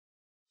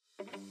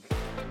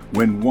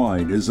When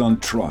wine is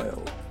on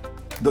trial,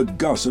 the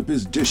gossip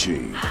is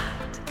dishy.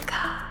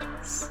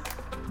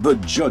 The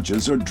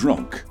judges are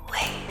drunk.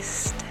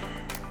 Wasted.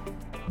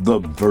 The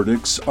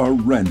verdicts are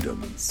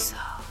random. So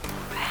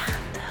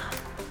random.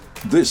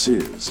 This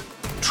is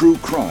True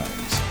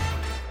Crimes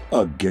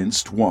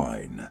Against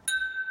Wine.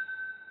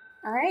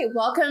 All right,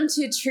 welcome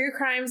to True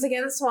Crimes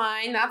Against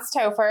Wine. That's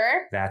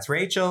Topher. That's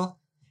Rachel.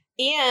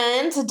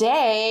 And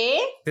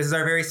today... This is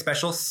our very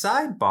special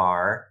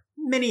sidebar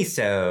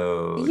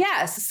mini-sode.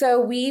 Yes,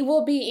 so we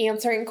will be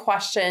answering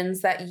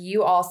questions that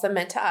you all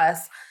submit to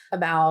us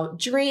about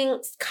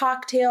drinks,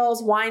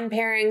 cocktails, wine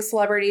pairings,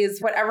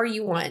 celebrities, whatever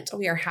you want.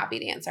 We are happy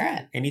to answer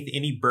it.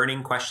 Any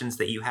burning questions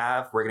that you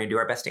have, we're going to do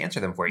our best to answer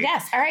them for you.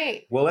 Yes, all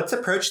right. Well, let's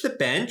approach the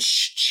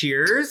bench.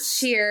 Cheers.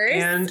 Cheers.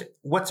 And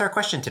what's our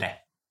question today?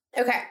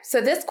 Okay, so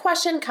this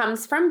question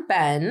comes from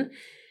Ben.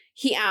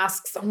 He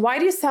asks, why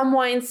do some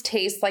wines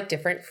taste like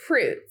different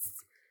fruits?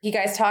 You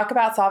guys talk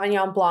about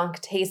Sauvignon Blanc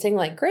tasting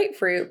like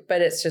grapefruit,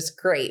 but it's just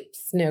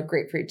grapes, no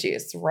grapefruit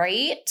juice,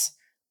 right?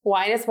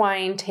 Why does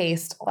wine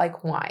taste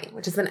like wine?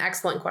 Which is an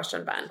excellent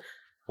question, Ben.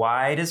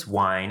 Why does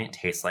wine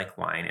taste like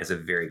wine is a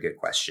very good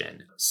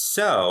question.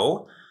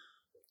 So,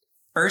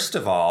 first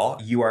of all,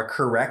 you are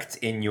correct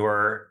in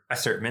your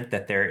assertion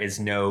that there is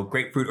no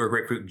grapefruit or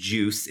grapefruit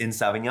juice in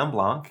Sauvignon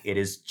Blanc. It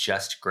is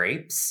just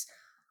grapes.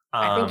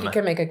 I think you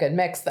can make a good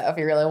mix, though, if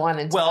you really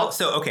wanted to. Well,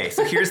 so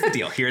here's the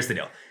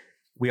deal.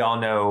 We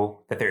all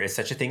know that there is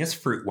such a thing as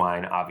fruit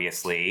wine,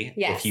 obviously.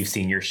 Yes. If you've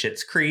seen your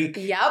Schitt's Creek.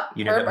 Yep.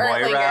 You know that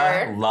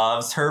Moira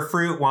loves her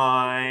fruit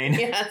wine.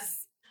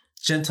 Yes.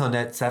 Gentle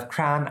notes of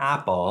crown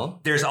apple.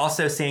 There's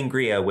also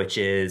sangria, which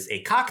is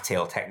a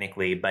cocktail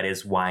technically, but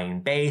is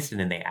wine-based. And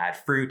then they add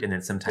fruit and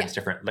then sometimes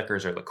different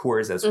liquors or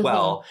liqueurs as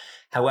well.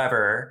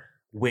 However,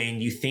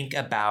 when you think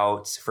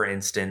about, for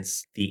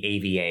instance, the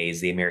AVAs,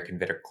 the American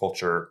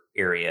Viticulture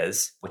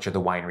areas, which are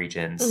the wine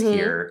regions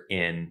here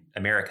in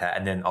America,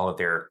 and then all of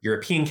their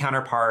European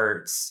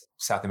counterparts,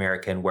 South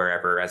American,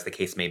 wherever, as the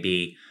case may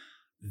be,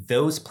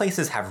 those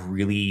places have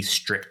really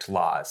strict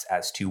laws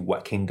as to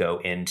what can go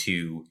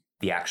into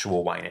the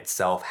actual wine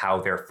itself,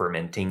 how they're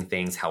fermenting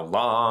things, how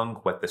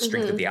long, what the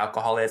strength of the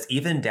alcohol is,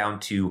 even down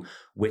to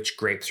which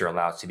grapes are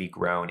allowed to be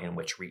grown in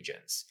which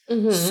regions.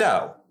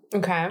 So...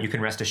 Okay. You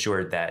can rest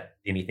assured that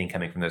anything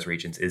coming from those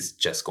regions is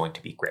just going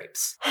to be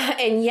grapes.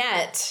 And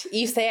yet,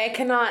 you say I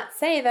cannot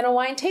say that a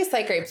wine tastes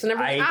like grapes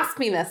whenever you ask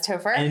me this,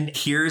 Topher. And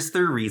here's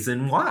the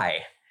reason why.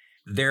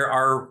 There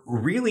are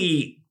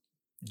really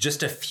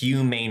just a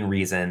few main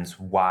reasons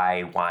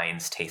why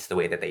wines taste the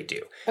way that they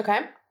do. Okay.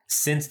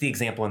 Since the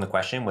example in the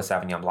question was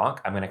Sauvignon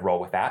Blanc, I'm going to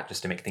roll with that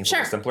just to make things a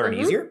little simpler and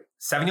easier.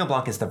 Sauvignon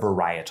Blanc is the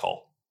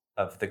varietal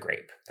of the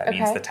grape. That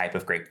means the type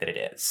of grape that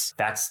it is.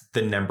 That's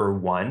the number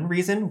one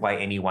reason why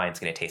any wine's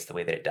going to taste the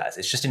way that it does.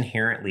 It's just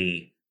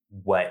inherently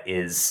what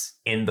is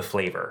in the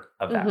flavor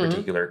of that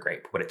particular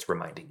grape, what it's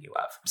reminding you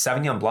of.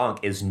 Sauvignon Blanc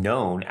is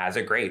known as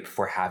a grape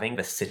for having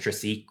the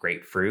citrusy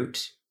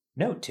grapefruit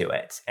note to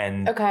it.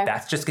 And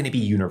that's just going to be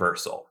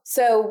universal.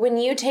 So when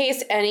you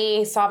taste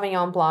any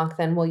Sauvignon Blanc,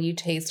 then will you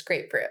taste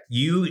grapefruit?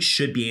 You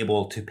should be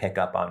able to pick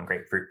up on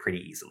grapefruit pretty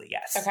easily,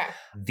 yes. Okay.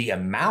 The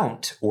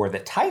amount or the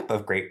type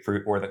of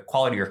grapefruit or the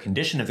quality or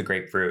condition of the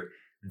grapefruit,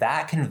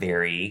 that can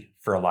vary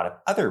for a lot of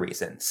other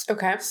reasons,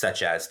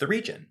 such as the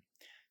region.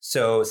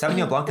 So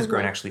Sauvignon Blanc is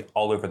grown actually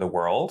all over the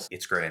world.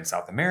 It's grown in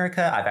South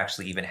America. I've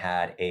actually even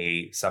had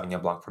a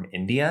Sauvignon Blanc from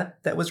India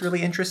that was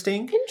really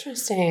interesting.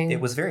 Interesting.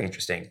 It was very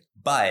interesting.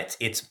 But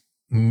it's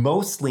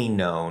mostly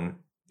known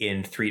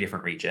in 3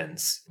 different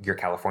regions. Your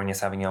California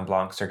Sauvignon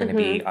Blancs are going to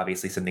be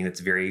obviously something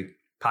that's very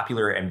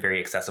popular and very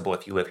accessible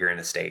if you live here in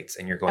the States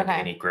and you're going to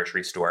any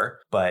grocery store.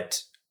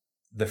 But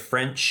the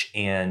French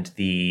and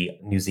the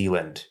New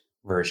Zealand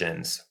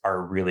versions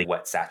are really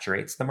what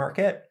saturates the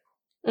market.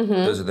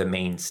 Those are the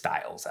main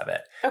styles of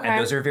it. And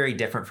those are very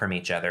different from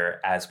each other,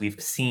 as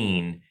we've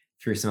seen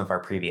through some of our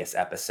previous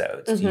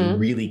episodes. You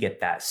really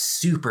get that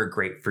super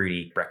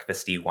grapefruity,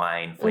 breakfasty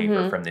wine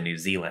flavor from the New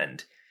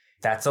Zealand.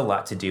 That's a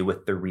lot to do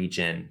with the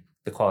region,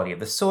 the quality of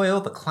the soil,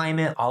 the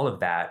climate, all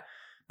of that.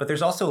 But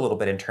there's also a little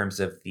bit in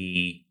terms of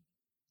the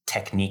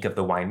technique of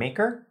the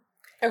winemaker.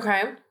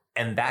 Okay.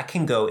 And that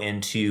can go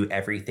into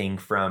everything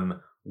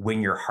from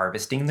when you're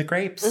harvesting the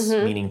grapes,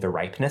 meaning the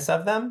ripeness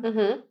of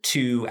them,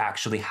 to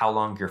actually how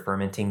long you're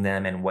fermenting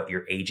them and what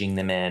you're aging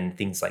them in,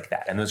 things like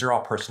that. And those are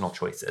all personal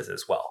choices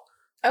as well.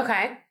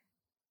 Okay.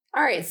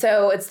 All right.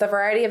 So it's the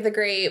variety of the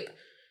grape,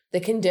 the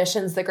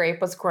conditions the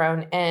grape was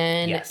grown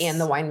in,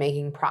 and the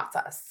winemaking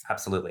process.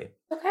 Absolutely.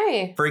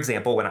 Okay. For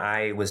example, when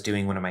I was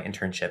doing one of my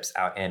internships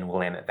out in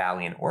Willamette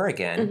Valley in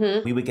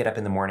Oregon, we would get up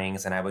in the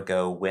mornings and I would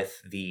go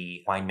with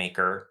the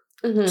winemaker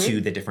to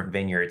the different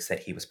vineyards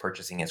that he was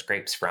purchasing his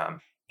grapes from.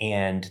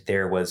 And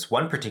there was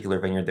one particular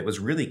vineyard that was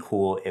really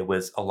cool. It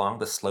was along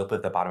the slope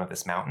of the bottom of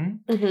this mountain.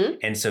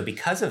 And so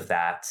because of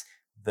that,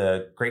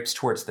 the grapes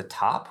towards the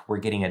top were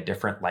getting a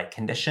different light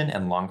condition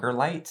and longer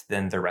light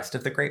than the rest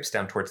of the grapes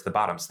down towards the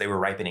bottom. So they were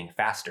ripening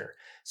faster.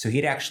 So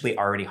he'd actually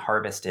already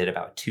harvested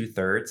about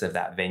 2/3 of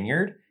that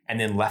vineyard and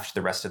then left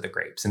the rest of the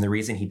grapes. And the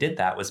reason he did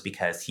that was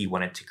because he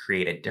wanted to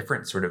create a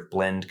different sort of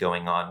blend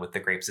going on with the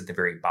grapes at the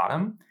very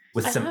bottom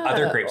with some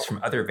other grapes from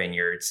other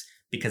vineyards,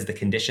 because the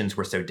conditions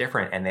were so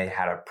different and they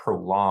had a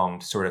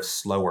prolonged sort of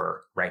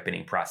slower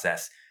ripening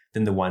process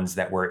than the ones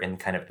that were in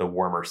kind of the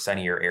warmer,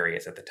 sunnier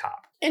areas at the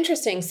top.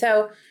 Interesting.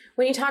 So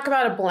when you talk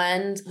about a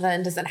blend,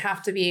 then does it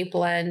have to be a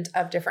blend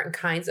of different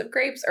kinds of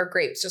grapes, or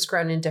grapes just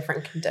grown in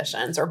different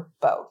conditions, or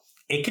both?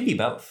 It can be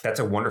both. That's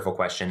a wonderful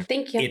question.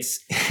 Thank you.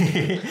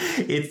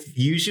 It's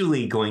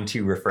usually going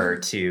to refer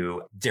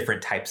to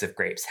different types of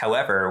grapes.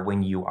 However,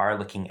 when you are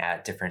looking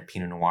at different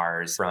Pinot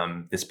Noirs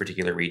from this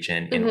particular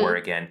region in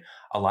Oregon,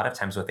 a lot of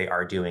times what they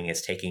are doing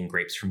is taking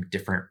grapes from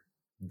different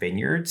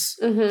vineyards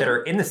that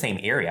are in the same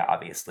area,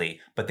 obviously,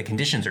 but the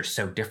conditions are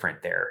so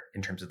different there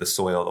in terms of the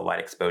soil, the light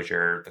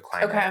exposure, the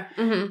climate.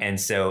 Okay. And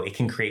so it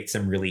can create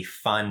some really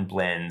fun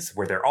blends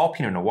where they're all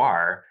Pinot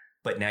Noir,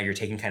 but now you're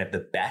taking kind of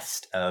the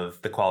best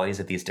of the qualities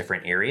of these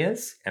different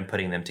areas and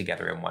putting them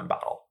together in one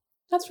bottle.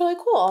 That's really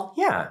cool.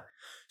 Yeah.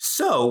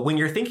 So when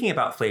you're thinking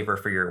about flavor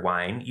for your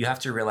wine, you have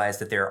to realize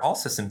that there are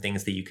also some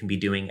things that you can be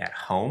doing at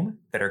home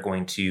that are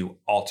going to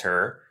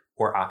alter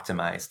or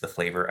optimize the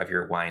flavor of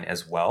your wine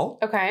as well.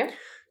 Okay.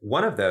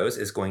 One of those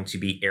is going to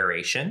be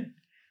aeration.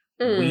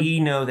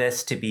 We know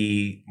this to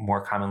be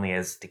more commonly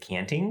as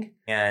decanting.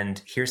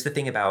 And here's the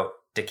thing about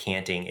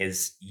decanting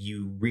is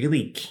you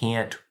really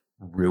can't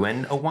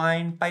ruin a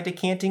wine by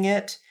decanting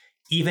it.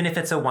 Even if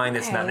it's a wine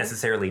that's not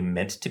necessarily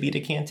meant to be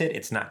decanted,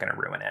 it's not going to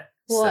ruin it.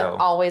 Will it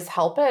always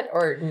help it,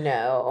 or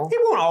no? It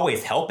won't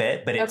always help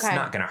it, but it's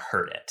not going to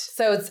hurt it.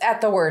 So it's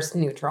at the worst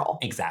neutral.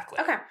 Exactly.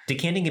 Okay.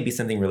 Decanting can be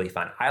something really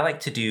fun. I like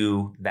to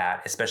do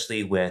that,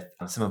 especially with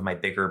some of my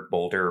bigger,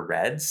 bolder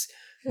reds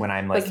when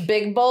I'm like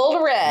big,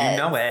 bold red. You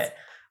know it.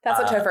 That's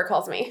what Topher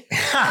calls me.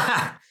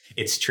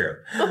 It's true.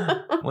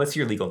 What's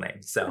your legal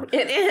name? So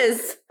it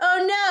is.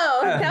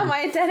 Oh no! Now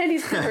my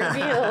identity's been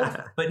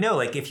revealed. But no,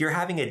 like if you're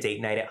having a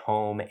date night at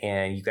home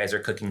and you guys are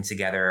cooking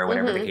together or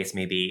whatever the case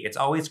may be, it's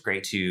always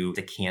great to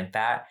decant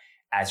that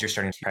as you're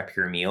starting to prep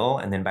your meal.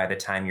 And then by the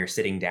time you're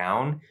sitting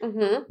down,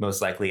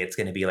 most likely it's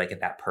going to be like at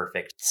that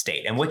perfect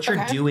state. And what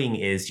you're doing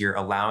is you're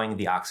allowing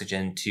the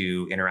oxygen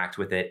to interact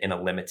with it in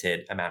a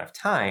limited amount of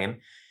time.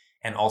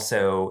 And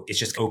also, it's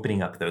just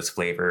opening up those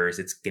flavors.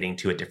 It's getting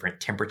to a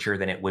different temperature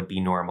than it would be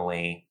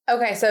normally.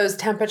 Okay, so is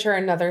temperature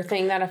another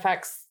thing that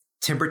affects?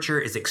 Temperature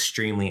is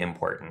extremely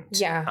important.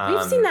 Yeah,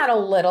 we've seen that a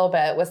little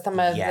bit with some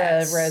of the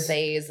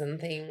rosés and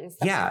things.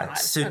 Yeah,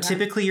 so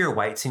typically your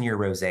whites and your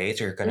rosés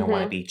are going to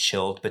want to be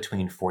chilled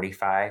between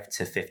 45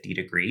 to 50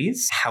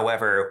 degrees.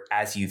 However,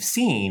 as you've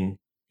seen,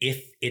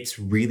 if it's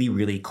really,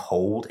 really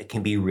cold, it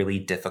can be really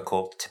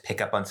difficult to pick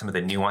up on some of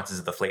the nuances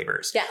of the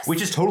flavors. Yes.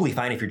 Which is totally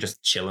fine if you're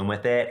just chilling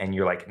with it and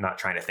you're like not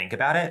trying to think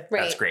about it.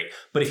 Right. That's great.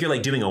 But if you're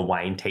like doing a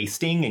wine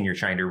tasting and you're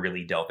trying to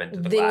really delve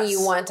into the glass. Then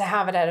you want to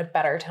have it at a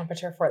better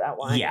temperature for that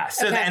wine. Yeah.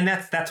 So and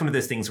that's one of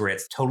those things where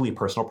it's totally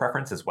personal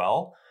preference as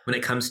well. When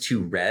it comes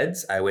to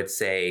reds, I would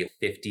say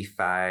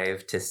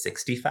 55 to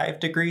 65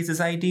 degrees is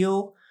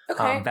ideal.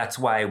 Okay. That's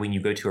why when you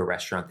go to a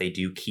restaurant, they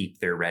do keep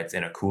their reds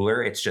in a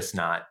cooler. It's just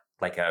not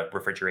like a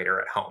refrigerator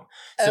at home.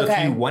 So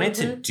if you wanted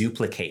to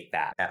duplicate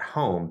that at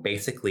home,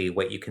 basically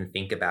what you can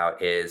think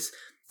about is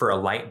for a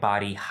light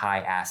body, high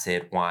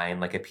acid wine,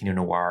 like a Pinot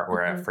Noir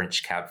or a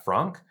French Cab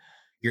Franc,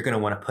 you're going to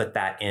want to put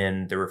that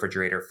in the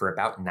refrigerator for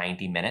about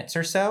 90 minutes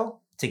or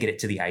so to get it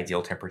to the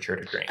ideal temperature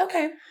to drink.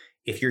 Okay.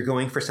 If you're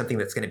going for something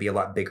that's going to be a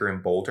lot bigger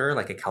and bolder,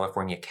 like a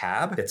California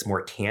Cab that's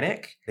more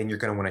tannic, then you're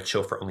going to want to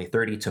chill for only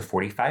 30 to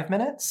 45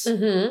 minutes.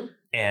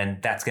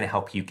 And that's going to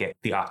help you get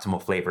the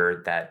optimal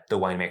flavor that the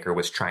winemaker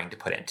was trying to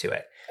put into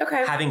it.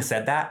 Okay. Having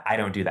said that, I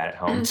don't do that at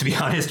home, to be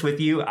honest with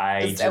you.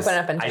 I just open it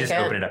up and drink it.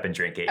 open it up and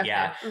drink it. Okay.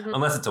 Yeah.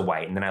 Unless it's a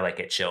white, and then I like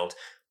it chilled.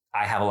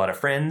 I have a lot of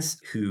friends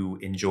who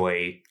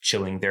enjoy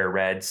chilling their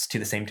reds to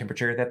the same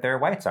temperature that their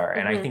whites are.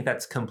 And I think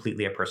that's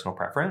completely a personal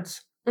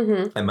preference.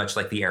 And much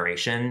like the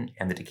aeration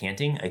and the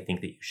decanting, I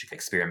think that you should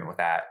experiment with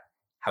that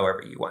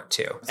however you want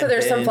to. So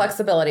there's some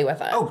flexibility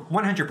with it. Oh,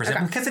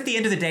 100%. Because at the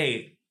end of the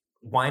day,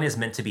 wine is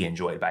meant to be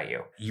enjoyed by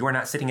you. You are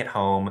not sitting at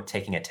home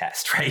taking a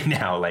test right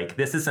now. Like,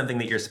 this is something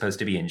that you're supposed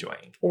to be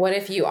enjoying. What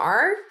if you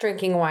are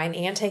drinking wine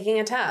and taking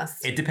a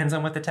test? It depends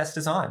on what the test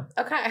is on.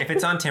 Okay. If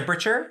it's on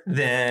temperature,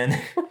 then...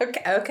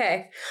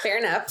 Okay. Fair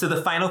enough. So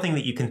the final thing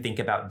that you can think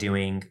about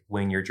doing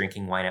when you're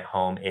drinking wine at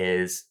home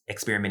is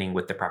experimenting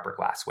with the proper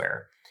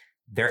glassware.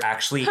 There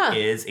actually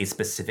is a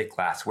specific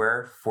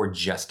glassware for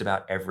just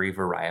about every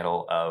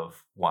varietal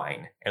of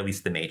wine, at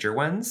least the major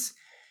ones.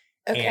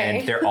 Okay.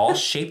 And they're all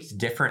shaped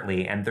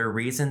differently. And the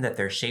reason that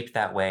they're shaped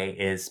that way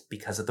is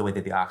because of the way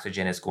that the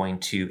oxygen is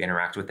going to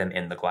interact with them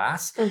in the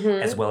glass,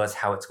 as well as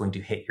how it's going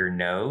to hit your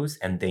nose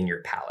and then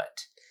your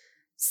palate.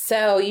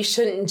 So you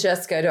shouldn't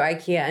just go to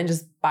IKEA and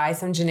just buy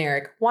some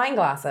generic wine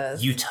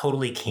glasses. You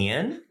totally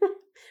can.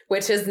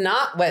 Which is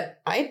not what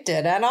I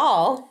did at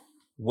all.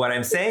 What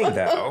I'm saying,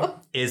 though,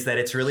 is that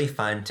it's really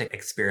fun to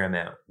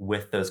experiment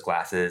with those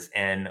glasses.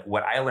 And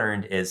what I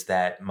learned is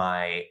that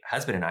my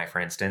husband and I, for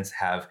instance,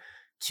 have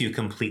 2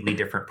 completely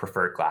different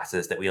preferred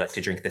glasses that we like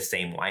to drink the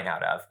same wine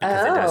out of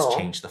because it does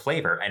change the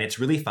flavor. And it's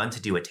really fun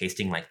to do a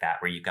tasting like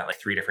that where you've got like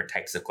 3 different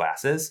types of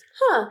glasses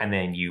and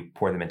then you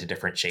pour them into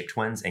different shaped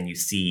ones and you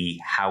see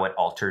how it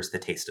alters the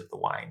taste of the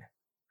wine.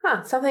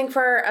 Something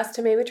for us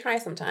to maybe try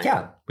sometime.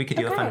 Yeah, we could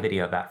do a fun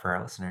video of that for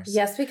our listeners.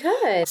 Yes, we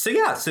could.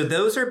 So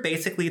those are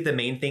basically the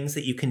main things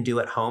that you can do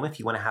at home if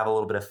you want to have a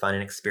little bit of fun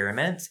and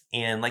experiment.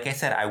 And like I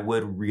said, I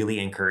would really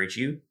encourage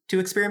you to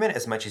experiment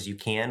as much as you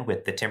can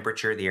with the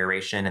temperature, the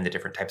aeration, and the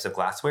different types of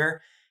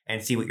glassware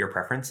and see what your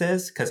preference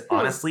is. Because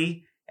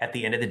honestly, at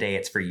the end of the day,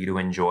 it's for you to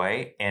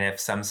enjoy. And if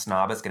some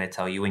snob is going to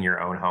tell you in your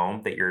own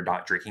home that you're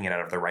not drinking it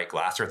out of the right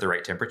glass or at the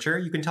right temperature,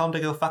 you can tell them to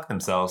go fuck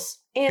themselves.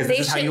 Because this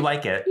is how you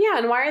like it. Yeah,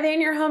 and why are they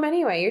in your home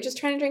anyway? You're just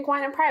trying to drink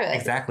wine in private.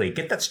 Exactly.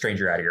 Get that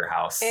stranger out of your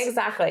house.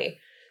 Exactly.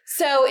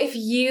 So if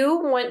you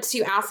want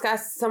to ask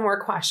us some more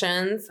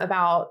questions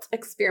about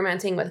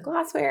experimenting with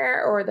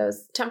glassware or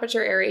those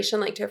temperature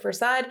aeration like Topher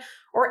said,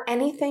 or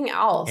anything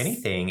else.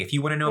 Anything. If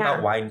you want to know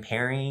about wine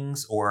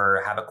pairings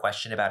or have a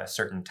question about a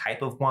certain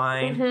type of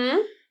wine,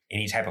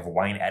 any type of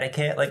wine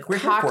etiquette, like we're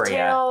here for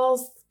you.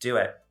 Do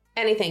it.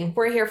 Anything.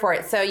 We're here for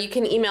it. So you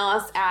can email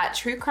us at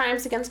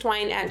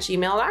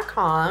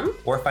truecrimesagainstwine@gmail.com.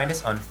 Or find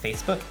us on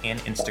Facebook and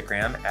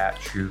Instagram at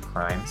True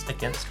Crimes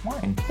Against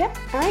Wine. Yep.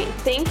 All right.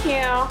 Thank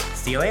you.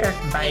 See you later.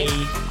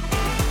 Bye.